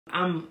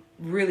I'm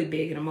really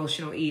big in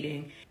emotional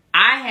eating.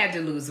 I had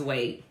to lose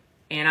weight,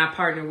 and I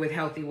partnered with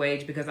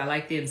HealthyWage because I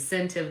like the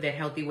incentive that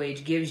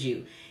HealthyWage gives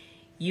you.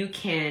 You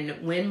can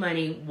win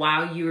money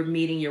while you're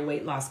meeting your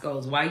weight loss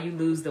goals, while you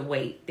lose the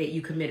weight that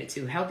you committed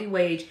to.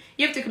 HealthyWage,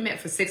 you have to commit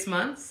for 6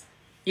 months.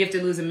 You have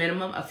to lose a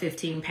minimum of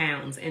 15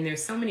 pounds. And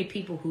there's so many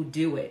people who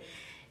do it.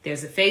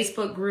 There's a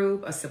Facebook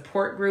group, a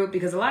support group,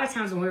 because a lot of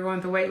times when we're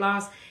going through weight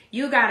loss,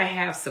 you got to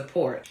have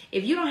support.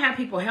 If you don't have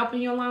people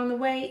helping you along the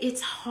way,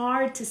 it's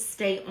hard to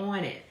stay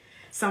on it.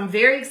 So I'm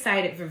very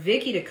excited for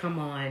Vicki to come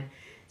on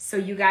so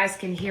you guys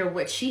can hear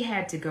what she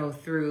had to go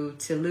through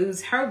to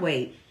lose her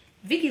weight.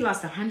 Vicki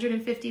lost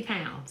 150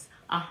 pounds.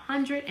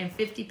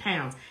 150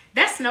 pounds.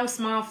 That's no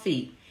small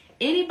feat.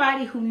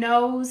 Anybody who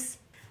knows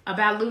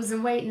about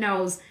losing weight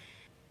knows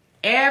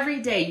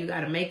every day you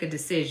got to make a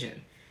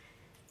decision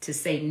to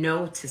say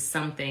no to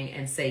something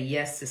and say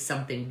yes to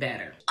something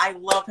better. I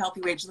love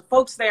HealthyWage. The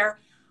folks there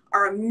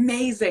are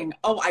amazing.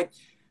 Oh,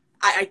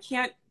 I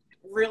can't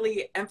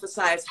really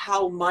emphasize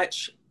how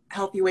much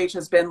HealthyWage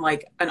has been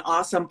like an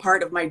awesome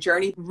part of my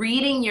journey.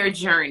 Reading your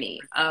journey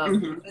of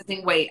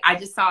losing weight, I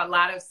just saw a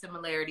lot of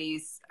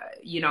similarities,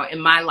 in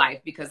my life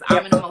because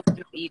I'm an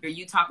emotional eater.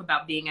 You talk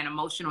about being an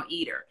emotional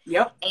eater.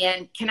 Yep.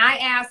 And can I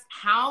ask,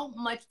 how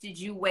much did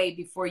you weigh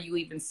before you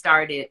even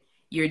started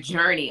your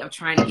journey of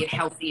trying to get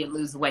healthy and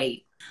lose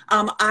weight?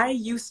 I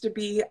used to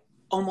be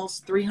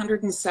almost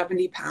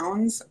 370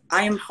 pounds.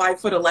 I am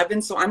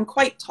 5'11", so I'm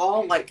quite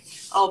tall. Like,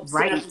 I'll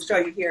show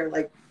you here.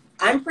 Like,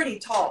 I'm pretty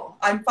tall.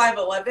 I'm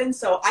 5'11",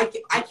 so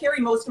I carry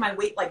most of my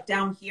weight like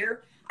down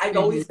here. I've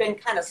always been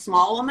kind of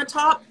small on the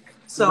top.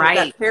 So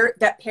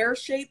that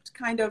pear-shaped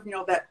kind of,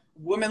 that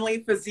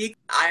womanly physique,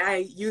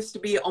 I used to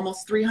be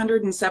almost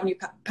 370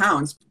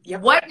 pounds.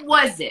 Yep. What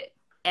was it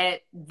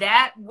at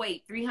that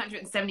weight,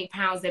 370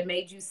 pounds, that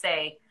made you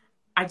say,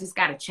 I just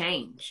got to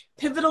change?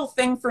 Pivotal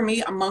thing for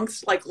me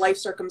amongst like life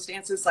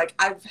circumstances, like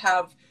I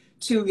have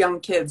 2 young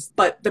kids,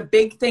 but the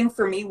big thing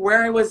for me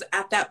where I was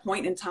at that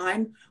point in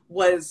time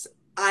was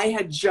I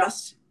had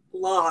just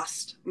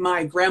lost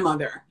my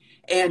grandmother,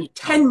 and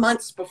 10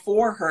 months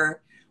before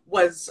her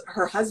was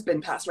her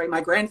husband passed away,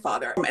 my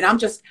grandfather. And I'm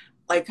just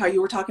like how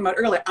you were talking about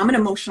earlier, I'm an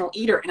emotional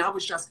eater, and I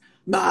was just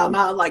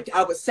like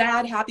I was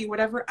sad, happy,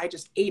 whatever. I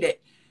just ate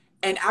it.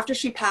 And after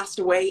she passed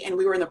away and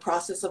we were in the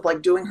process of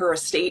like doing her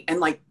estate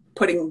and like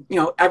putting,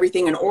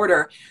 everything in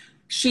order,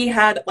 she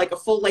had like a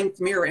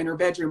full-length mirror in her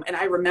bedroom. And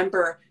I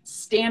remember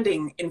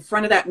standing in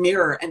front of that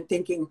mirror and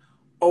thinking,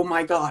 oh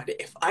my God,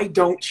 if I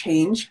don't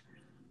change,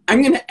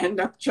 I'm going to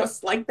end up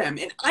just like them.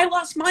 And I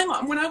lost my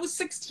mom when I was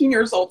 16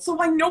 years old. So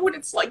I know what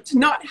it's like to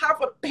not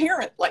have a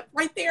parent like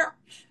right there.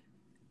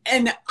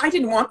 And I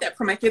didn't want that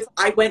for my kids.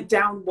 I went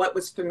down what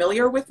was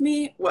familiar with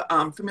me,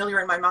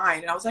 familiar in my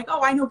mind. And I was like,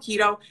 oh, I know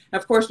keto.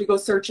 And of course, we go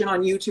searching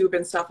on YouTube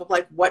and stuff of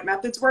like what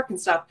methods work and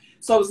stuff.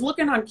 So I was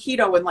looking on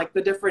keto and like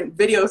the different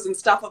videos and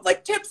stuff of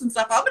like tips and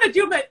stuff. I'm going to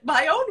do it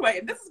my own way.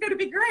 And this is going to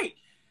be great.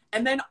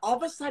 And then all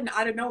of a sudden,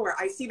 out of nowhere,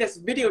 I see this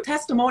video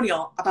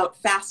testimonial about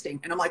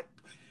fasting. And I'm like,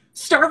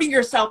 starving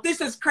yourself.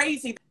 This is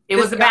crazy. It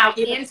was about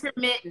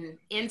intermittent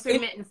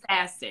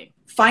fasting.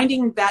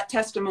 Finding that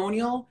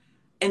testimonial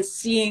and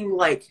seeing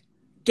like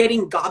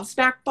getting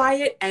gobsmacked by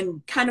it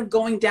and kind of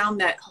going down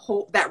that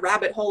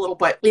rabbit hole a little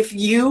bit. If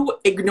you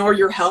ignore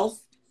your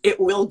health, it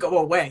will go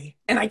away.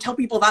 And I tell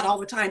people that all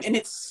the time. And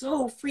it's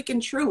so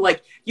freaking true.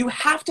 Like, you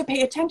have to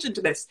pay attention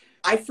to this.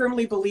 I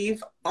firmly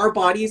believe our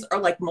bodies are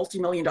like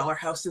multi-million-dollar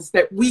houses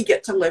that we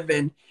get to live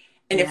in.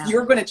 And if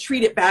you're going to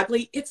treat it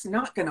badly, it's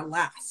not going to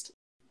last.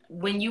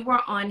 When you were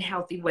on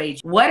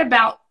HealthyWage, what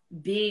about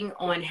being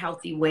on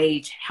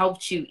HealthyWage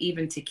helped you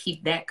even to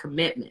keep that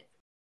commitment?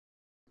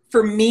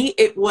 For me,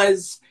 it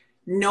was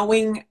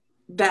knowing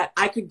that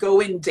I could go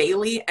in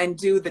daily and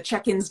do the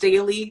check-ins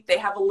daily. They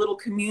have a little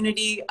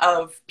community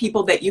of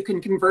people that you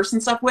can converse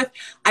and stuff with.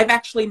 I've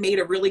actually made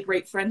a really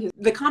great friend.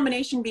 The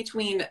combination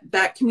between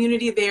that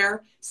community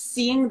there,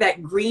 seeing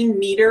that green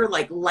meter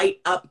like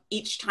light up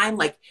each time,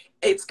 like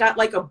it's got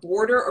like a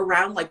border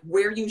around like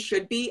where you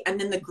should be.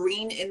 And then the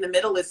green in the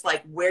middle is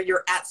like where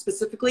you're at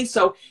specifically.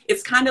 So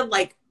it's kind of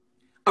like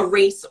a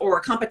race or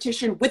a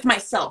competition with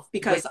myself,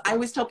 because I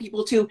always tell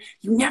people too,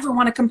 you never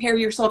want to compare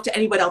yourself to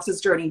anybody else's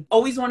journey.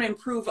 Always want to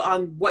improve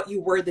on what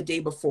you were the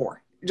day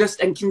before,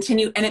 and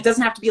continue. And it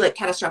doesn't have to be like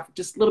catastrophic,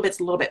 just little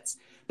bits,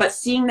 but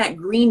seeing that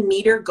green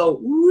meter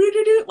go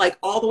like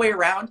all the way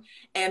around,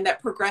 and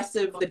that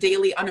progressive, the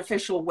daily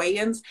unofficial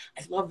weigh-ins.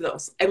 I love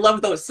those. I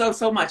love those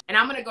so much. And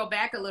I'm going to go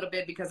back a little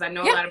bit because I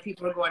know a lot of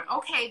people are going,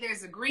 okay,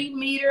 there's a green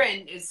meter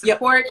and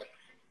support,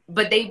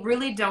 but they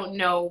really don't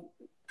know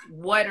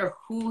what or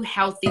who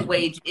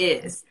HealthyWage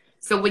is.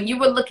 So when you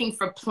were looking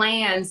for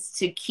plans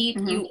to keep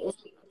you on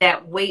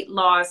that weight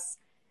loss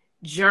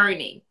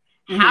journey,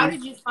 how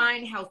did you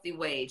find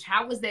HealthyWage?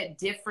 How was that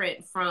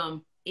different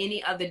from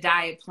any other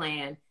diet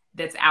plan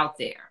that's out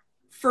there?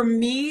 For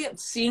me,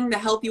 seeing the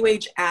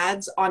HealthyWage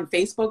ads on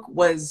Facebook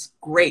was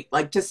great.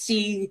 Like, to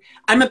see,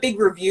 I'm a big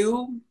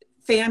review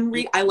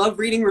I love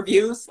reading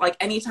reviews. Like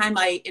anytime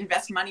I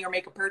invest money or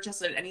make a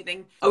purchase at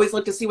anything, I always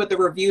look to see what the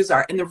reviews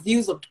are. And the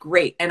reviews looked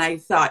great. And I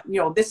thought,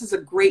 this is a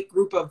great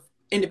group of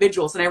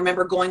individuals. And I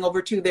remember going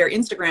over to their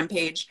Instagram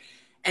page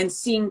and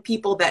seeing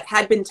people that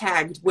had been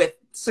tagged with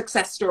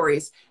success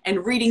stories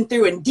and reading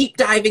through and deep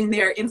diving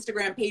their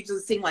Instagram pages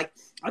and seeing like,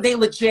 are they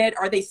legit?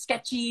 Are they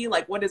sketchy?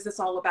 Like, what is this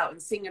all about?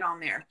 And seeing it on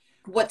there.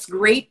 What's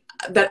great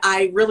that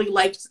I really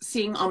liked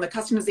seeing on the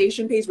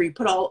customization page where you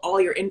put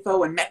all your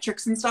info and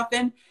metrics and stuff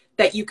in,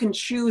 that you can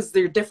choose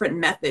their different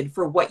method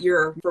for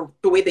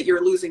the way that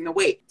you're losing the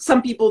weight.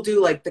 Some people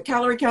do like the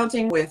calorie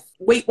counting with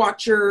Weight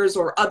Watchers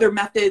or other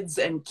methods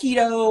and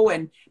keto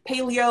and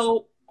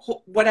paleo,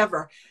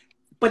 whatever.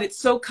 But it's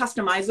so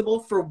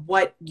customizable for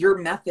what your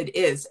method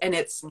is. And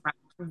it's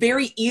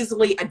very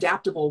easily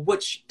adaptable,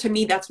 which to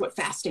me, that's what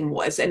fasting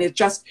was. And it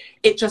just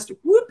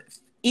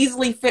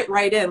easily fit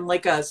right in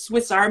like a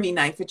Swiss Army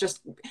knife. It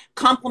just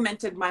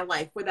complemented my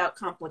life without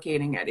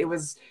complicating it. It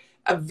was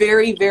a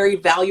very, very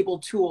valuable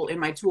tool in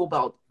my tool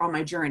belt on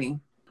my journey.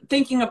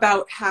 Thinking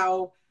about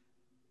how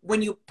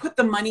when you put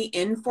the money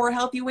in for a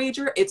healthy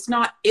wager, it's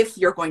not if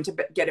you're going to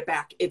get it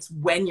back, it's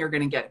when you're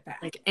going to get it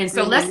back. And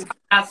so let's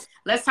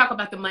talk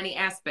about the money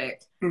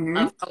aspect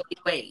of Healthy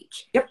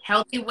Wage. Yep.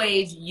 Healthy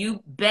Wage,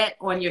 you bet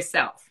on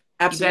yourself.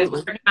 Absolutely. You bet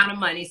a certain amount of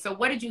money. So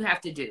what did you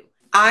have to do?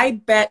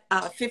 I bet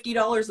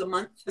 $50 a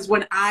month is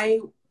when I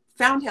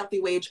found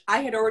Healthy Wage. I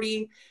had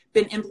already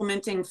been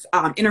implementing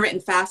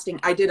intermittent fasting.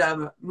 I did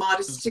a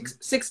modest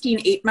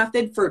 16-8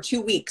 method for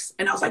 2 weeks.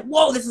 And I was like,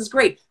 whoa, this is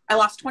great. I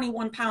lost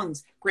 21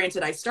 pounds.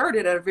 Granted, I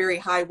started at a very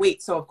high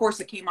weight. So of course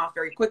it came off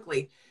very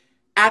quickly.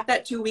 At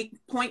that 2-week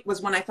point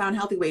was when I found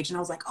Healthy Wage. And I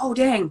was like, oh,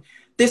 dang,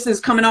 this is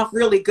coming off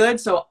really good.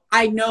 So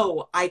I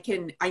know I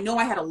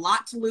had a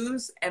lot to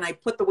lose. And I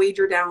put the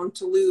wager down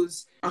to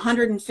lose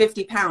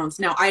 150 pounds.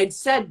 Now I had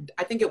said,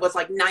 I think it was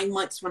like 9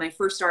 months when I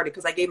first started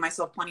because I gave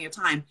myself plenty of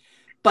time.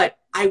 But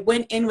I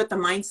went in with the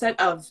mindset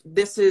of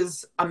this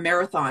is a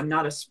marathon,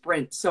 not a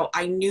sprint. So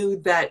I knew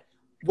that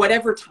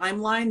whatever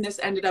timeline this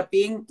ended up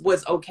being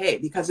was okay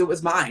because it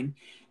was mine.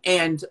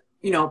 And,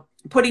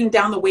 putting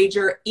down the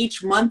wager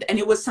each month. And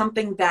it was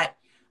something that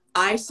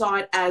I saw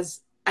it as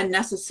a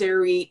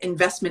necessary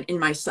investment in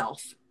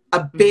myself,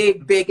 a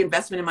big, big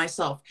investment in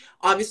myself.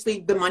 Obviously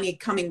the money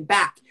coming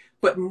back,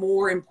 but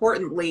more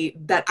importantly,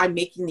 that I'm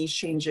making these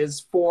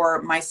changes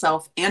for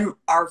myself and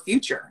our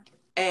future.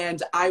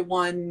 And I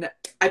won,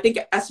 I think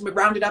estimate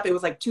rounded up, it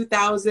was like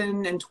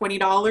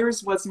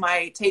 $2,020 was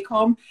my take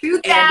home.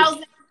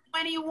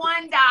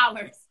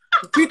 $2,021.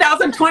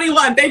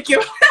 2021. Thank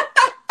you.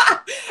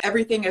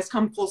 Everything has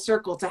come full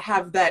circle to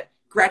have that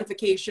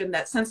gratification,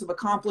 that sense of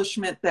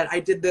accomplishment that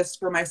I did this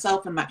for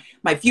myself and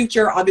my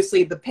future.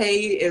 Obviously the pay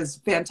is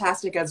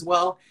fantastic as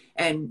well.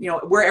 And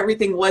where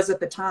everything was at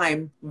the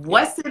time.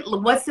 What's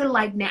it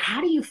like now?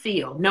 How do you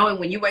feel knowing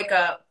when you wake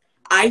up?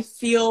 I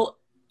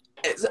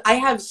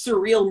have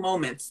surreal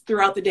moments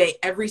throughout the day,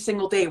 every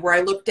single day, where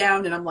I look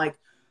down and I'm like,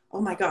 oh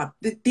my God,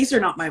 these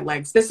are not my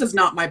legs. This is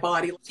not my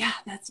body. Yeah,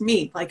 that's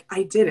me. Like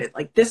I did it.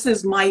 Like this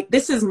is my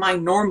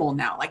normal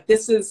now. Like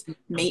this is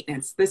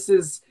maintenance. This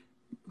is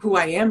who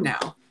I am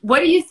now.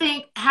 What do you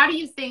think? How do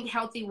you think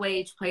Healthy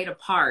Wage played a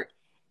part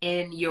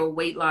in your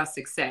weight loss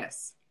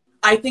success?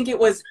 I think it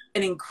was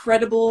an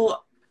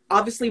incredible,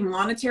 obviously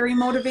monetary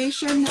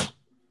motivation,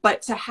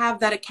 but to have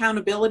that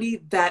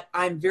accountability that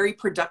I'm very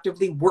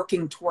productively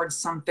working towards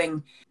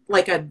something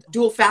like a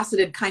dual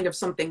faceted kind of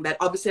something that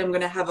obviously I'm going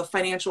to have a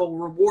financial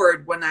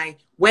reward when I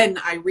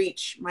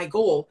reach my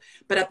goal.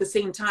 But at the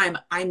same time,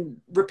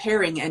 I'm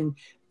repairing and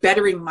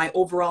bettering my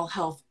overall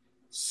health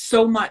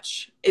so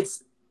much.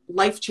 It's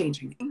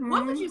life-changing.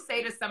 What would you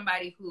say to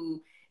somebody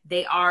who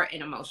they are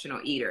an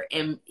emotional eater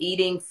and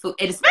eating food,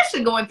 and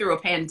especially going through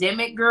a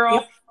pandemic, girl?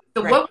 Yep.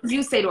 So right. What would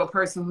you say to a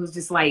person who's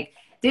just like,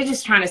 they're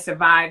just trying to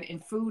survive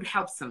and food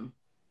helps them,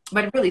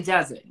 but it really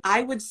doesn't?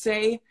 I would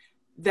say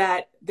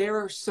that there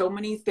are so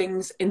many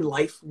things in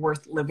life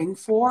worth living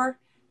for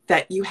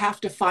that you have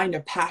to find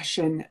a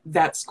passion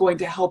that's going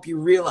to help you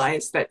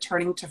realize that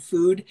turning to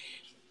food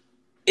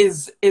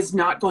is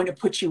not going to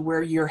put you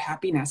where your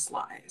happiness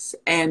lies.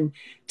 And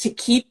to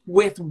keep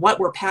with what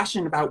we're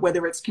passionate about,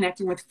 whether it's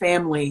connecting with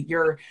family,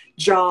 your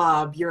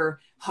job, your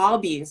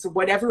hobbies,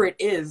 whatever it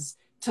is,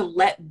 to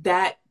let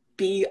that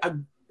be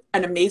an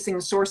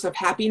amazing source of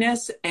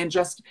happiness and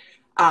just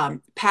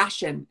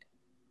passion.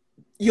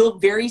 You'll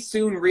very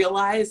soon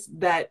realize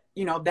that,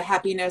 the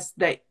happiness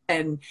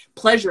and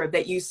pleasure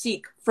that you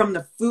seek from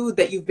the food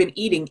that you've been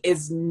eating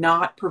is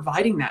not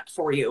providing that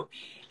for you.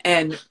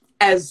 And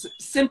as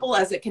simple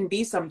as it can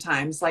be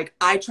sometimes, like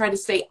I try to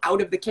stay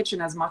out of the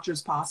kitchen as much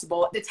as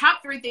possible. The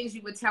top 3 things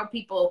you would tell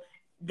people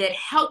that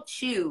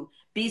helped you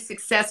be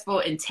successful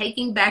in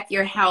taking back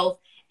your health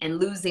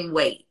and losing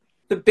weight.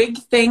 The big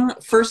thing,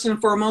 first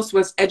and foremost,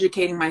 was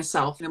educating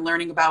myself and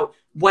learning about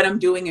what I'm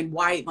doing and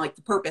why, like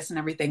the purpose and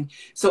everything.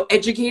 So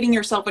educating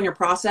yourself on your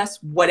process,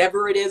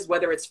 whatever it is,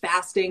 whether it's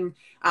fasting,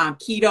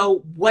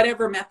 keto,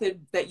 whatever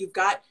method that you've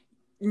got,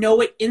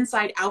 know it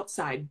inside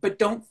outside, but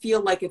don't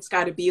feel like it's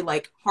got to be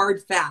like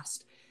hard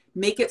fast.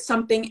 make it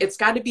something, it's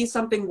got to be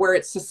something where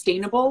it's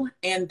sustainable,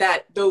 and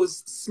that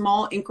those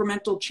small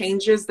incremental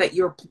changes that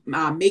you're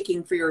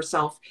making for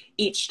yourself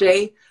each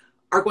day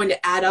are going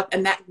to add up,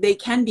 and that they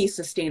can be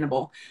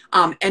sustainable.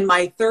 And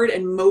my third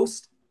and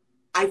most,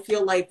 I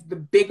feel like the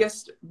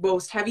biggest,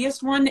 most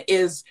heaviest one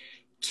is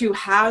to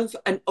have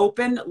an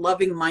open,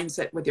 loving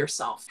mindset with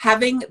yourself.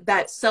 Having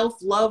that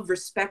self-love,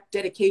 respect,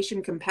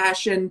 dedication,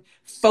 compassion,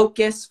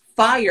 focus,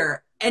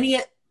 fire,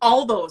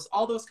 all those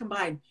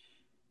combined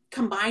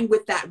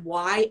with that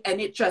why,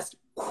 and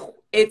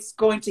it's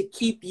going to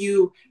keep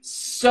you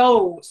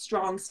so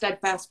strong,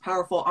 steadfast,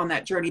 powerful on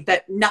that journey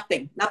that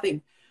nothing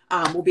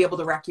will be able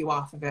to wreck you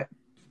off of it.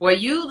 Well,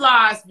 you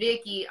lost,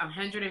 Vicki,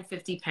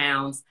 150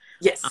 pounds.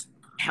 Yes.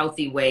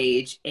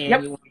 HealthyWage, and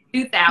Yep. you won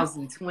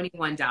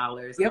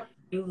 $2,021. Yep.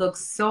 You look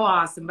so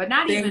awesome, but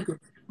not Thank even you.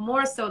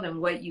 more so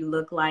than what you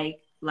look like.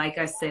 Like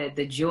I said,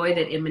 the joy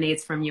that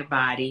emanates from your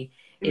body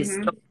is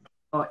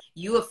so,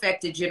 you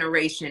affect a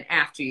generation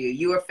after you.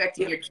 You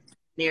affected your kids,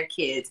 their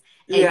kids,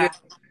 and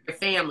your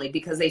family,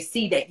 because they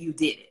see that you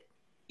did it.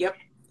 Yep.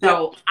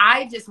 So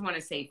I just want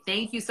to say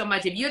thank you so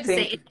much. If you had to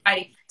say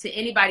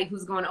anybody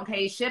who's going,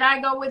 okay, should I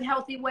go with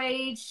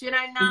HealthyWage? Should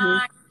I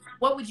not?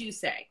 What would you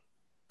say?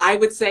 I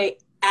would say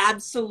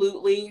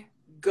absolutely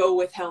go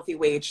with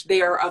HealthyWage.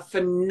 They are a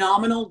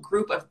phenomenal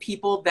group of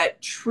people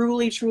that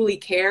truly, truly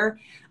care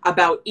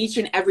about each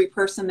and every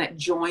person that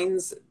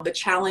joins the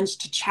challenge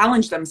to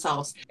challenge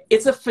themselves.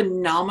 It's a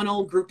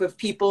phenomenal group of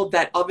people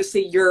that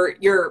obviously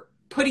you're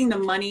putting the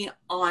money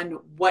on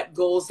what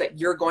goals that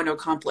you're going to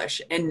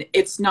accomplish. And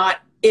it's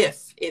not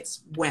if,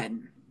 it's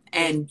when.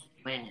 And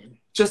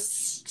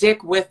just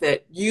stick with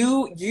it.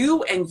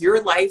 You and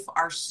your life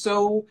are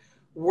so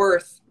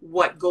worth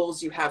what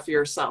goals you have for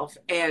yourself.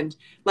 And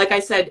like I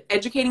said,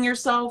 educating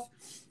yourself,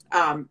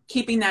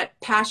 keeping that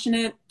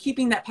passion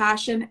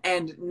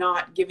and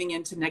not giving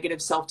into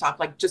negative self-talk,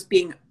 like just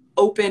being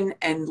open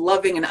and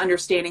loving and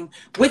understanding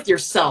with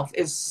yourself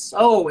is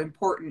so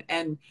important.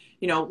 And,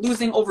 you know,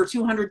 losing over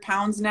 200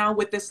 pounds now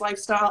with this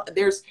lifestyle,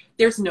 there's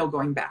no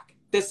going back.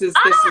 This is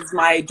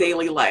my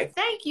daily life.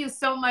 Thank you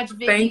so much,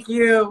 Vicki. Thank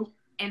you.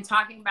 And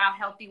talking about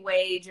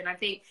HealthyWage, and I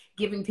think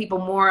giving people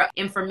more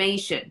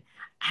information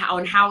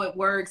on how it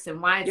works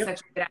and why it's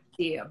such a good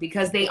idea,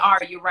 because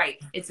you're right.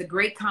 It's a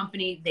great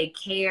company. They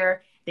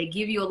care. They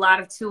give you a lot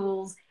of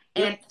tools,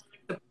 and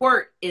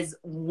support is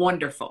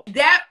wonderful.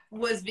 That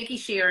was Vicki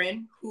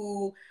Sharon,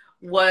 who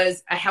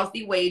was a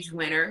HealthyWage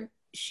winner.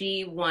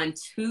 She won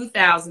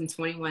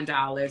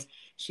 $2,021.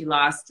 She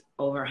lost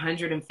over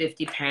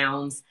 150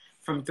 pounds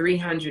from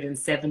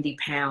 370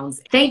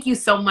 pounds. Thank you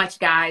so much,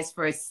 guys,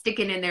 for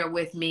sticking in there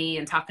with me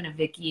and talking to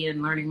Vicki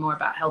and learning more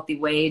about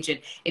HealthyWage.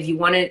 And if you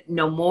want to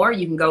know more,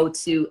 you can go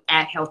to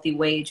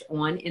 @HealthyWage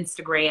on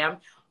Instagram,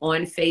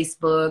 on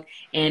Facebook.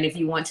 And if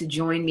you want to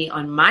join me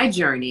on my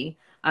journey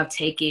of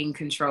taking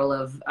control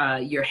of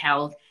your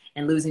health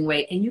and losing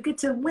weight, and you get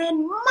to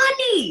win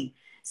money.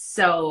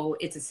 So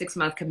it's a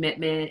 6-month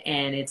commitment,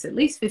 and it's at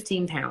least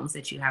 15 pounds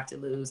that you have to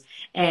lose.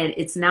 And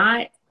it's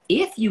not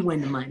if you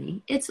win the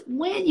money, it's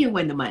when you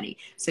win the money.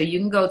 So you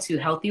can go to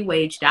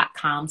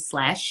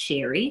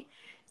healthywage.com/Sherri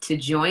to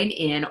join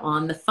in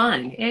on the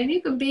fun. And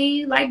you could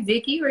be like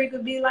Vicki, or you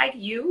could be like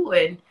you,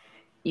 and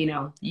you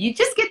know, you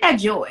just get that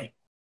joy.